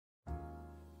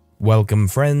Welcome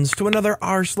friends to another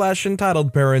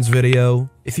r/EntitledParents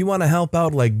video. If you want to help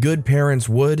out like good parents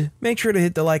would, make sure to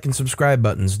hit the like and subscribe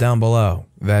buttons down below.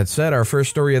 That said, our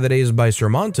first story of the day is by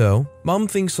Sermonto. Mom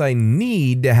thinks I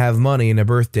need to have money in a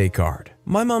birthday card.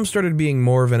 My mom started being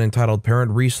more of an entitled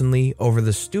parent recently over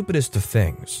the stupidest of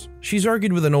things. She's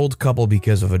argued with an old couple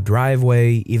because of a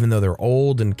driveway, even though they're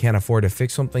old and can't afford to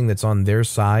fix something that's on their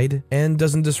side and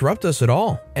doesn't disrupt us at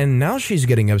all. And now she's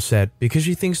getting upset because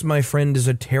she thinks my friend is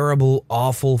a terrible,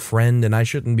 awful friend and I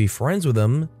shouldn't be friends with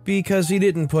him because he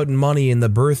didn't put money in the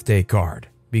birthday card.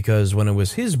 Because when it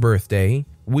was his birthday,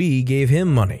 we gave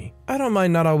him money. I don't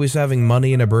mind not always having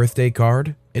money in a birthday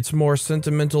card. It's more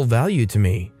sentimental value to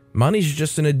me. Money's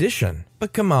just an addition.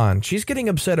 But come on, she's getting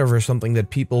upset over something that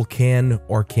people can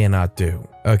or cannot do.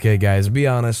 Okay guys, be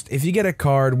honest, if you get a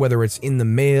card, whether it's in the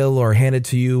mail or handed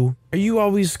to you, are you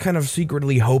always kind of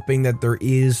secretly hoping that there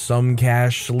is some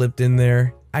cash slipped in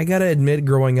there? I gotta admit,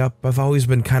 growing up, I've always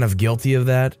been kind of guilty of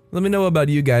that. Let me know about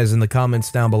you guys in the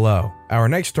comments down below. Our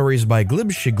next story is by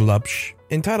Glibshiglupsh,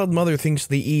 entitled Mother Thinks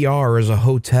the ER is a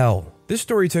Hotel. This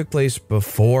story took place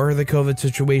before the COVID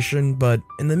situation, but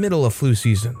in the middle of flu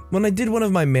season. When I did one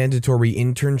of my mandatory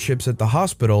internships at the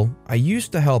hospital, I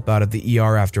used to help out at the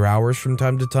ER after hours from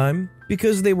time to time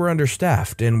because they were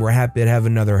understaffed and were happy to have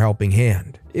another helping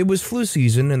hand. It was flu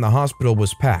season and the hospital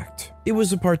was packed. It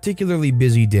was a particularly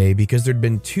busy day because there'd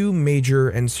been 2 major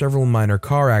and several minor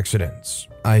car accidents.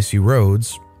 Icy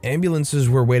roads, ambulances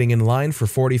were waiting in line for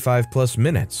 45 plus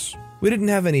minutes. We didn't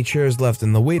have any chairs left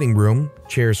in the waiting room,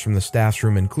 chairs from the staff's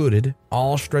room included.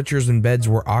 All stretchers and beds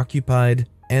were occupied,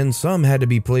 and some had to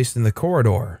be placed in the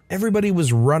corridor. Everybody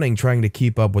was running trying to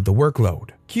keep up with the workload.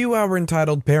 Cue our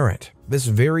entitled parent. This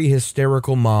very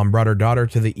hysterical mom brought her daughter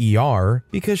to the ER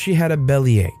because she had a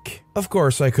bellyache. Of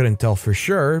course, I couldn't tell for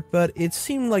sure, but it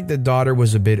seemed like the daughter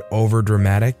was a bit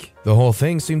overdramatic. The whole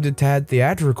thing seemed a tad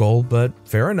theatrical, but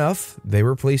fair enough, they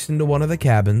were placed into one of the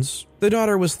cabins. The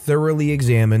daughter was thoroughly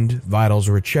examined, vitals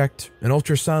were checked, an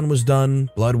ultrasound was done,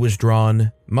 blood was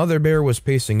drawn. Mother Bear was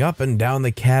pacing up and down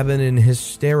the cabin in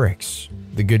hysterics.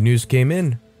 The good news came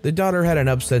in. The daughter had an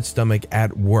upset stomach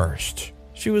at worst.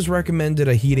 She was recommended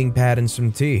a heating pad and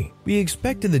some tea. We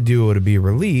expected the duo to be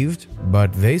relieved,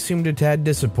 but they seemed a tad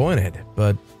disappointed.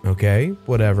 But okay,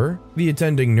 whatever. The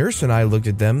attending nurse and I looked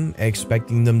at them,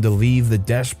 expecting them to leave the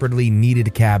desperately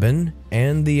needed cabin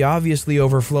and the obviously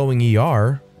overflowing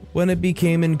ER, when it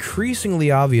became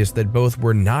increasingly obvious that both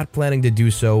were not planning to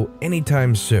do so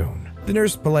anytime soon. The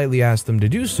nurse politely asked them to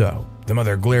do so. The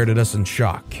mother glared at us in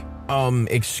shock.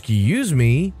 Excuse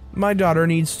me? My daughter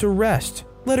needs to rest.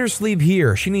 Let her sleep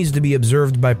here. She needs to be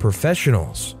observed by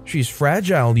professionals. She's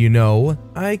fragile, you know.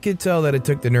 I could tell that it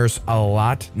took the nurse a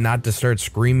lot not to start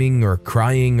screaming or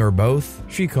crying or both.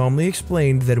 She calmly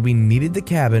explained that we needed the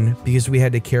cabin because we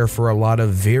had to care for a lot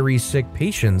of very sick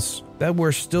patients that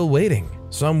were still waiting.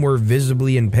 Some were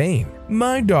visibly in pain.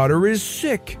 My daughter is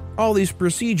sick. All these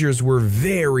procedures were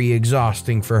very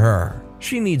exhausting for her.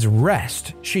 She needs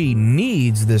rest. She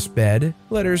needs this bed.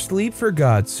 Let her sleep for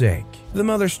God's sake. The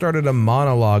mother started a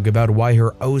monologue about why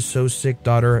her oh-so-sick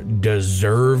daughter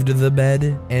deserved the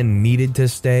bed and needed to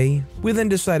stay. We then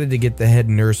decided to get the head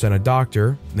nurse and a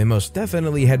doctor. They most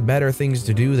definitely had better things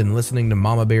to do than listening to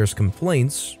Mama Bear's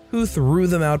complaints, who threw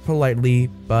them out politely,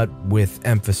 but with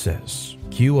emphasis.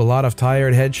 Cue a lot of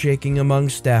tired head shaking among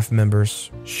staff members.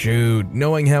 Shoot,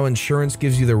 knowing how insurance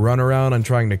gives you the runaround on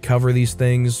trying to cover these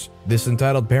things, this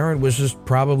entitled parent was just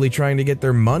probably trying to get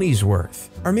their money's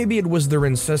worth. Or maybe it was their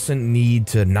incessant need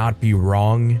to not be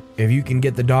wrong. If you can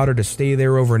get the daughter to stay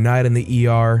there overnight in the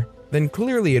ER, then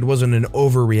clearly it wasn't an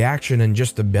overreaction and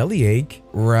just a bellyache,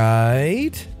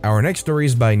 right? Our next story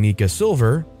is by Nika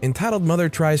Silver, entitled Mother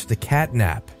Tries to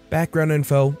Catnap. Background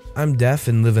info, I'm deaf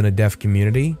and live in a deaf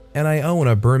community, and I own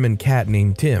a Burman cat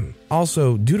named Tim.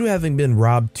 Also, due to having been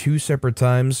robbed 2 separate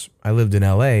times, I lived in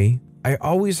LA, I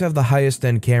always have the highest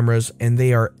end cameras and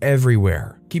they are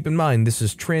everywhere. Keep in mind this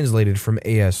is translated from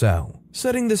ASL.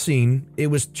 Setting the scene, it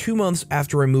was 2 months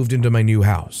after I moved into my new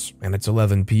house, and it's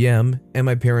 11 p.m. and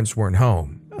my parents weren't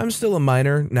home. I'm still a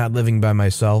minor, not living by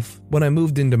myself. When I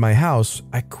moved into my house,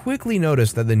 I quickly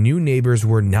noticed that the new neighbors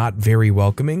were not very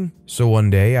welcoming. So one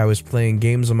day I was playing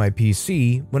games on my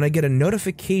PC when I get a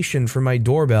notification from my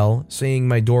doorbell saying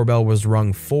my doorbell was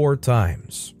rung 4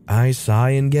 times. I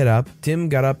sigh and get up. Tim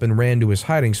got up and ran to his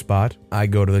hiding spot. I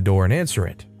go to the door and answer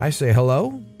it. I say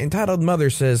hello. Entitled mother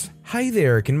says, "Hi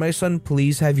there, can my son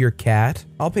please have your cat?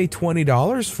 I'll pay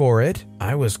 $20 for it."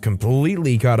 I was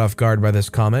completely caught off guard by this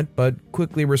comment, but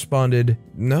quickly responded,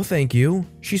 "No thank you."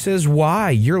 She says, "Why?"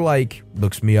 You're like,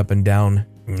 looks me up and down.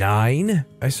 9?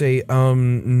 I say,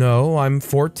 no, I'm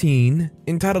 14.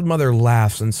 Entitled mother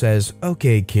laughs and says,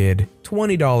 okay kid,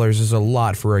 $20 is a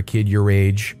lot for a kid your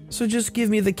age, so just give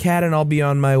me the cat and I'll be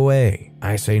on my way.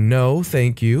 I say, no,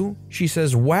 thank you. She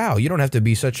says, wow, you don't have to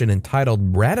be such an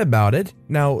entitled brat about it.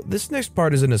 Now, this next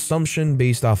part is an assumption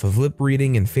based off of lip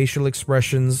reading and facial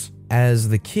expressions, as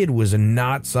the kid was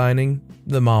not signing,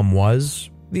 the mom was.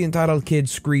 The entitled kid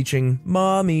screeching,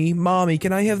 Mommy, Mommy,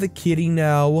 can I have the kitty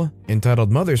now?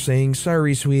 Entitled mother saying,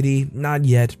 sorry, sweetie, not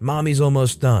yet. Mommy's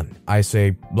almost done. I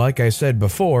say, like I said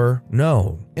before,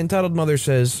 no. Entitled mother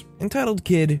says, entitled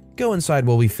kid, go inside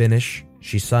while we finish.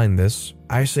 She signed this.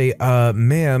 I say,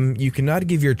 ma'am, you cannot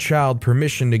give your child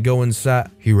permission to go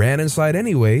inside. He ran inside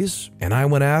anyways, and I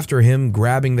went after him,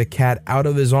 grabbing the cat out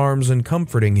of his arms and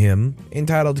comforting him.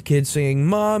 Entitled kid saying,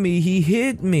 Mommy, he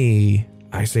hit me.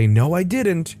 I say, no, I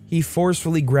didn't. He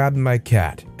forcefully grabbed my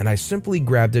cat, and I simply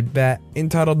grabbed it back.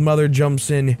 Entitled mother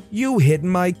jumps in, you hit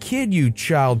my kid, you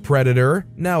child predator.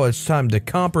 Now it's time to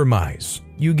compromise.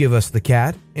 You give us the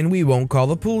cat, and we won't call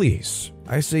the police.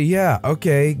 I say, yeah,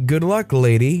 okay, good luck,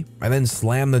 lady. I then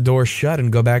slam the door shut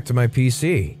and go back to my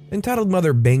PC. Entitled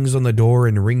mother bangs on the door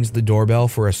and rings the doorbell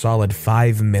for a solid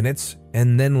 5 minutes,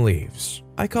 and then leaves.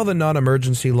 I call the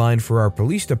non-emergency line for our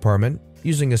police department,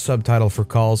 using a subtitle for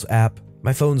calls app.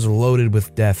 My phone's loaded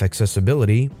with deaf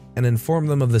accessibility, and inform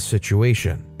them of the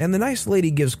situation. And the nice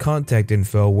lady gives contact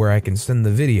info where I can send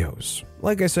the videos.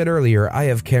 Like I said earlier, I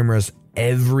have cameras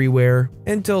everywhere,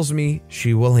 and tells me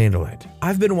she will handle it.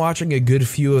 I've been watching a good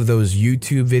few of those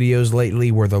YouTube videos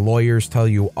lately where the lawyers tell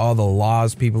you all the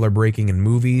laws people are breaking in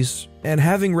movies. And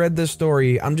having read this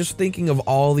story, I'm just thinking of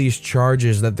all these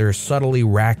charges that they're subtly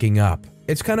racking up.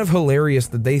 It's kind of hilarious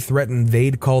that they threatened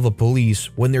they'd call the police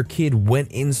when their kid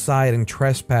went inside and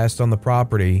trespassed on the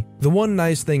property. The one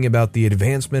nice thing about the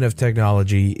advancement of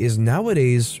technology is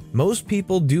nowadays, most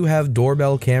people do have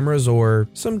doorbell cameras or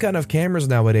some kind of cameras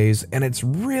nowadays, and it's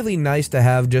really nice to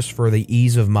have just for the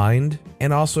ease of mind.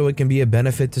 And also it can be a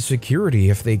benefit to security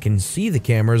if they can see the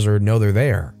cameras or know they're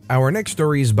there. Our next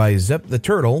story is by Zep the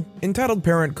Turtle. Entitled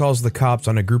parent calls the cops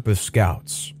on a group of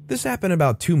scouts. This happened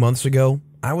about 2 months ago.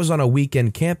 I was on a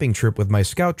weekend camping trip with my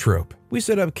scout troop. We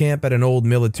set up camp at an old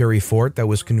military fort that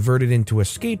was converted into a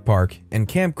skate park and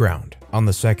campground. On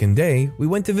the second day, we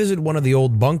went to visit one of the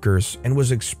old bunkers and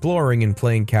was exploring and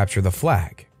playing capture the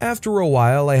flag. After a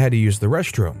while, I had to use the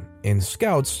restroom. In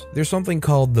Scouts, there's something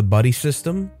called the buddy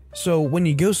system. So when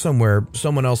you go somewhere,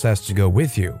 someone else has to go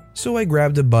with you. So I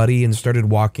grabbed a buddy and started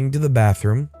walking to the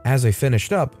bathroom. As I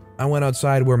finished up, I went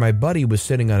outside where my buddy was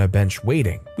sitting on a bench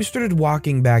waiting. We started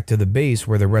walking back to the base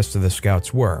where the rest of the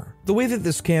scouts were. The way that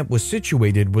this camp was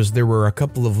situated was there were a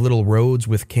couple of little roads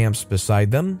with camps beside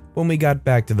them. When we got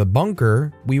back to the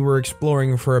bunker, we were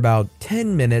exploring for about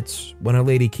 10 minutes when a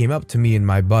lady came up to me and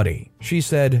my buddy. She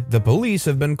said, "The police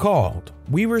have been called."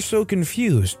 We were so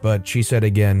confused, but she said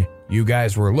again, "You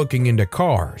guys were looking into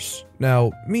cars."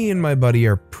 Now, me and my buddy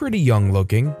are pretty young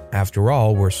looking. After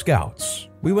all, we're scouts.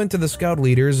 We went to the scout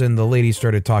leaders and the lady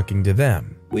started talking to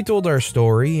them. We told our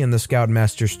story and the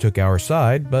scoutmasters took our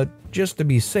side, but just to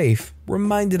be safe,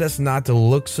 reminded us not to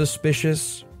look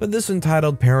suspicious. But this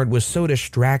entitled parent was so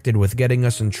distracted with getting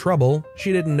us in trouble,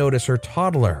 she didn't notice her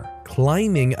toddler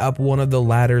climbing up one of the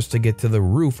ladders to get to the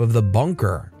roof of the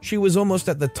bunker. She was almost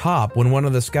at the top when one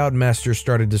of the scoutmasters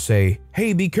started to say,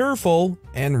 "Hey, be careful,"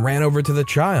 and ran over to the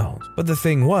child. But the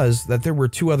thing was that there were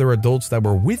 2 other adults that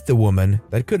were with the woman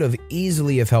that could have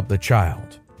easily have helped the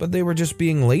child, but they were just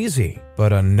being lazy.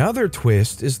 But another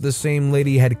twist is the same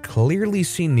lady had clearly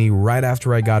seen me right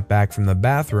after I got back from the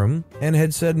bathroom and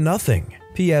had said nothing.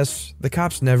 P.S. The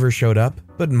cops never showed up,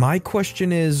 but my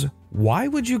question is, why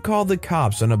would you call the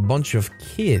cops on a bunch of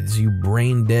kids, you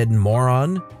brain-dead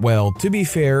moron? Well, to be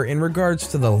fair, in regards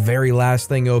to the very last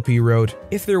thing OP wrote,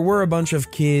 if there were a bunch of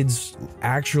kids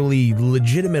actually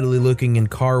legitimately looking in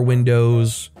car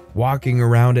windows, walking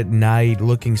around at night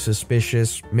looking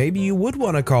suspicious, maybe you would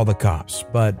want to call the cops.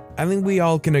 But I think we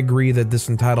all can agree that this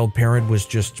entitled parent was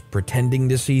just pretending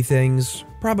to see things.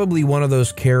 Probably one of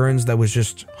those Karens that was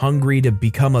just hungry to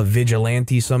become a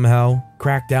vigilante somehow,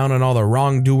 crack down on all the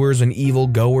wrongdoers and evil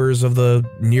goers of the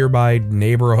nearby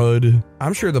neighborhood.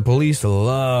 I'm sure the police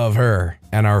love her.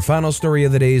 And our final story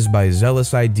of the day is by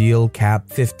Zealous Ideal Cap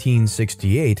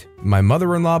 1568. My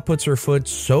mother-in-law puts her foot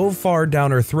so far down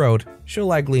her throat, she'll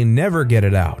likely never get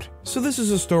it out. So this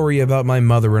is a story about my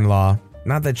mother-in-law.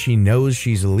 Not that she knows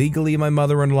she's legally my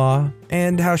mother-in-law,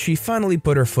 and how she finally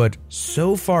put her foot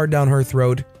so far down her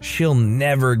throat, she'll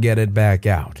never get it back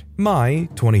out. My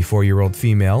 24-year-old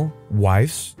female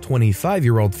wife's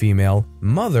 25-year-old female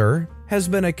mother has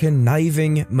been a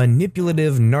conniving,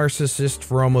 manipulative narcissist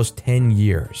for almost 10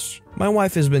 years. My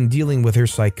wife has been dealing with her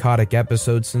psychotic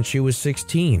episodes since she was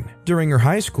 16. During her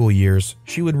high school years,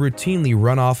 she would routinely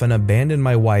run off and abandon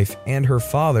my wife and her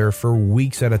father for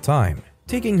weeks at a time,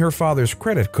 taking her father's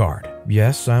credit card.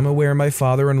 Yes, I'm aware my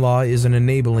father-in-law is an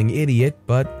enabling idiot,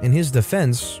 but in his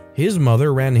defense, his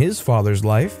mother ran his father's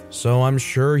life, so I'm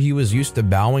sure he was used to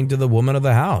bowing to the woman of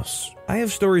the house. I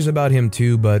have stories about him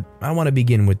too, but I want to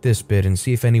begin with this bit and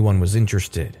see if anyone was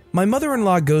interested. My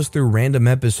mother-in-law goes through random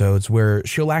episodes where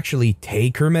she'll actually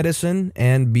take her medicine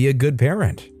and be a good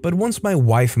parent. But once my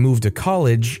wife moved to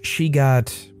college, she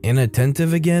got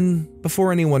inattentive again.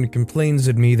 Before anyone complains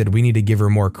at me that we need to give her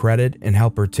more credit and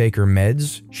help her take her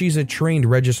meds, she's a trained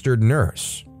registered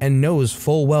nurse and knows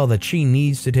full well that she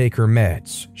needs to take her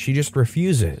meds. She just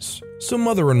refuses. So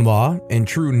mother-in-law, in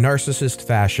true narcissist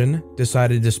fashion,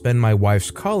 decided to spend my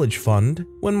wife's college fund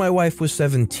when my wife was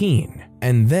 17,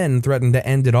 and then threatened to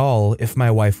end it all if my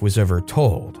wife was ever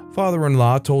told.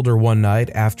 Father-in-law told her one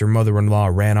night after mother-in-law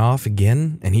ran off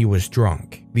again and he was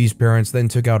drunk. These parents then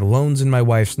took out loans in my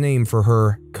wife's name for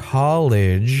her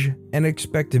college and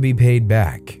expect to be paid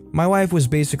back. My wife was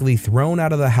basically thrown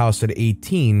out of the house at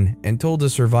 18 and told to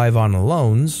survive on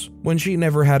loans when she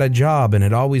never had a job and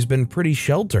had always been pretty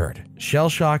sheltered. Shell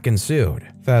shock ensued.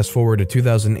 Fast forward to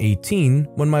 2018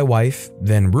 when my wife,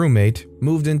 then roommate,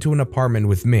 moved into an apartment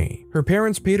with me. Her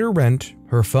parents paid her rent,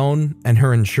 her phone, and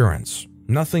her insurance.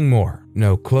 Nothing more.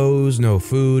 No clothes, no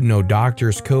food, no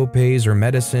doctor's copays or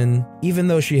medicine, even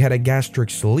though she had a gastric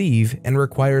sleeve and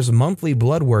requires monthly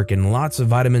blood work and lots of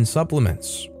vitamin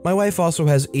supplements. My wife also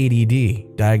has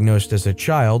ADD, diagnosed as a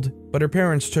child, but her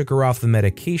parents took her off the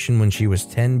medication when she was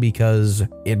 10 because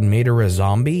it made her a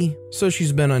zombie. So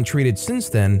she's been untreated since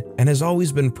then and has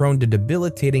always been prone to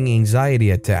debilitating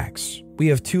anxiety attacks. We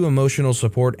have 2 emotional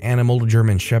support animal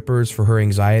German shepherds for her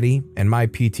anxiety and my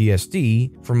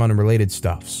PTSD from unrelated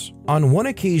stuffs. On one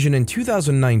occasion in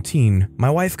 2019,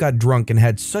 my wife got drunk and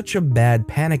had such a bad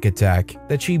panic attack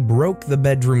that she broke the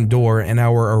bedroom door in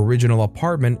our original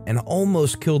apartment and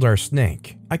almost killed our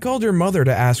snake. I called her mother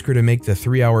to ask her to make the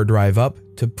 3-hour drive up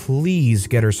to please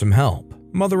get her some help.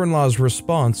 Mother-in-law's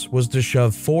response was to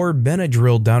shove 4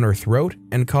 Benadryl down her throat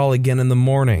and call again in the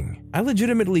morning. I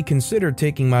legitimately considered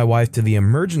taking my wife to the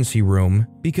emergency room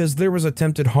because there was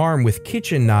attempted harm with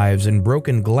kitchen knives and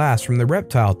broken glass from the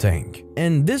reptile tank.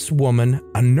 And this woman,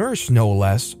 a nurse no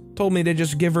less, told me to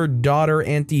just give her daughter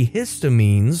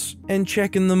antihistamines and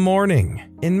check in the morning.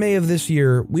 In May of this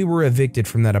year, we were evicted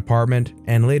from that apartment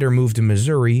and later moved to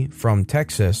Missouri from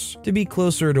Texas to be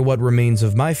closer to what remains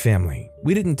of my family.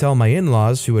 We didn't tell my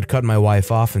in-laws, who had cut my wife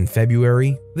off in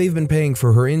February. They've been paying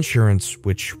for her insurance,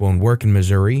 which won't work in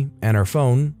Missouri, and her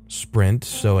phone, Sprint,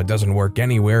 so it doesn't work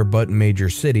anywhere but major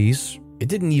cities. It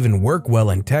didn't even work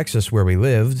well in Texas where we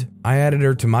lived. I added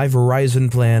her to my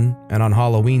Verizon plan, and on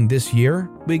Halloween this year,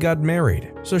 we got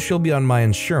married, so she'll be on my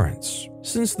insurance.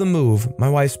 Since the move, my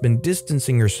wife's been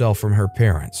distancing herself from her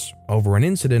parents over an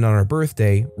incident on her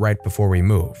birthday right before we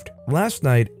moved. Last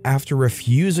night, after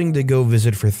refusing to go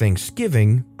visit for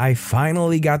Thanksgiving, I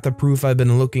finally got the proof I've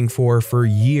been looking for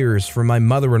years from my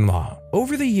mother-in-law.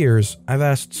 Over the years, I've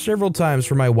asked several times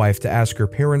for my wife to ask her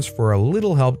parents for a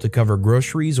little help to cover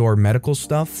groceries or medical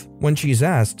stuff. When she's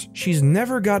asked, she's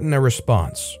never gotten a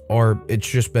response, or it's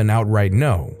just been outright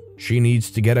no. She needs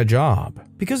to get a job.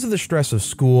 Because of the stress of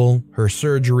school, her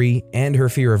surgery, and her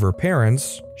fear of her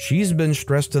parents, she's been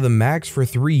stressed to the max for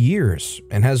 3 years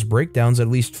and has breakdowns at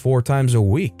least 4 times a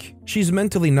week. She's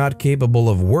mentally not capable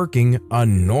of working a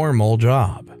normal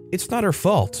job. It's not her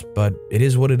fault, but it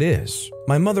is what it is.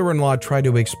 My mother-in-law tried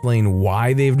to explain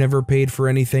why they've never paid for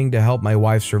anything to help my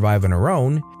wife survive on her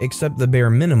own, except the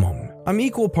bare minimum. I'm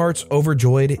equal parts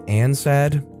overjoyed and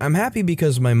sad. I'm happy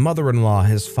because my mother-in-law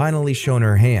has finally shown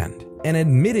her hand and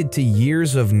admitted to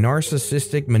years of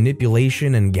narcissistic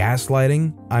manipulation and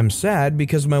gaslighting. I'm sad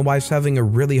because my wife's having a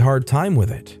really hard time with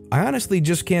it. I honestly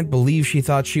just can't believe she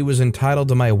thought she was entitled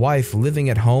to my wife living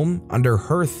at home under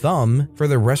her thumb for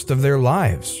the rest of their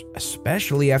lives,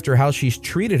 especially after how she's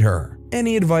treated her.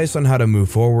 Any advice on how to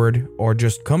move forward, or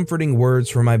just comforting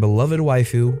words from my beloved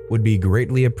waifu would be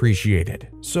greatly appreciated.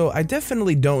 So I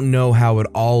definitely don't know how it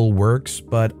all works,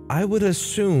 but I would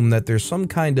assume that there's some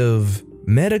kind of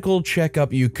medical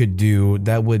checkup you could do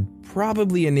that would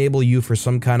probably enable you for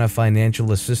some kind of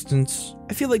financial assistance.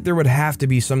 I feel like there would have to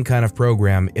be some kind of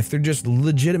program if they're just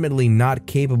legitimately not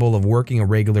capable of working a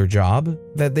regular job,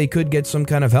 that they could get some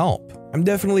kind of help. I'm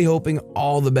definitely hoping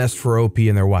all the best for OP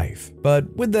and their wife.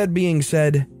 But with that being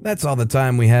said, that's all the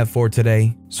time we have for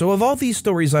today. So of all these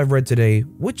stories I've read today,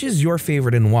 which is your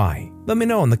favorite and why? Let me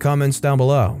know in the comments down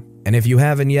below. And if you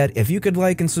haven't yet, if you could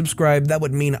like and subscribe, that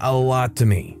would mean a lot to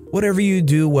me. Whatever you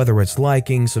do, whether it's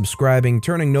liking, subscribing,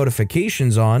 turning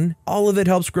notifications on, all of it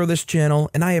helps grow this channel,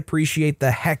 and I appreciate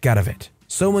the heck out of it.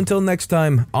 So until next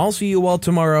time, I'll see you all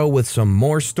tomorrow with some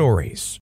more stories.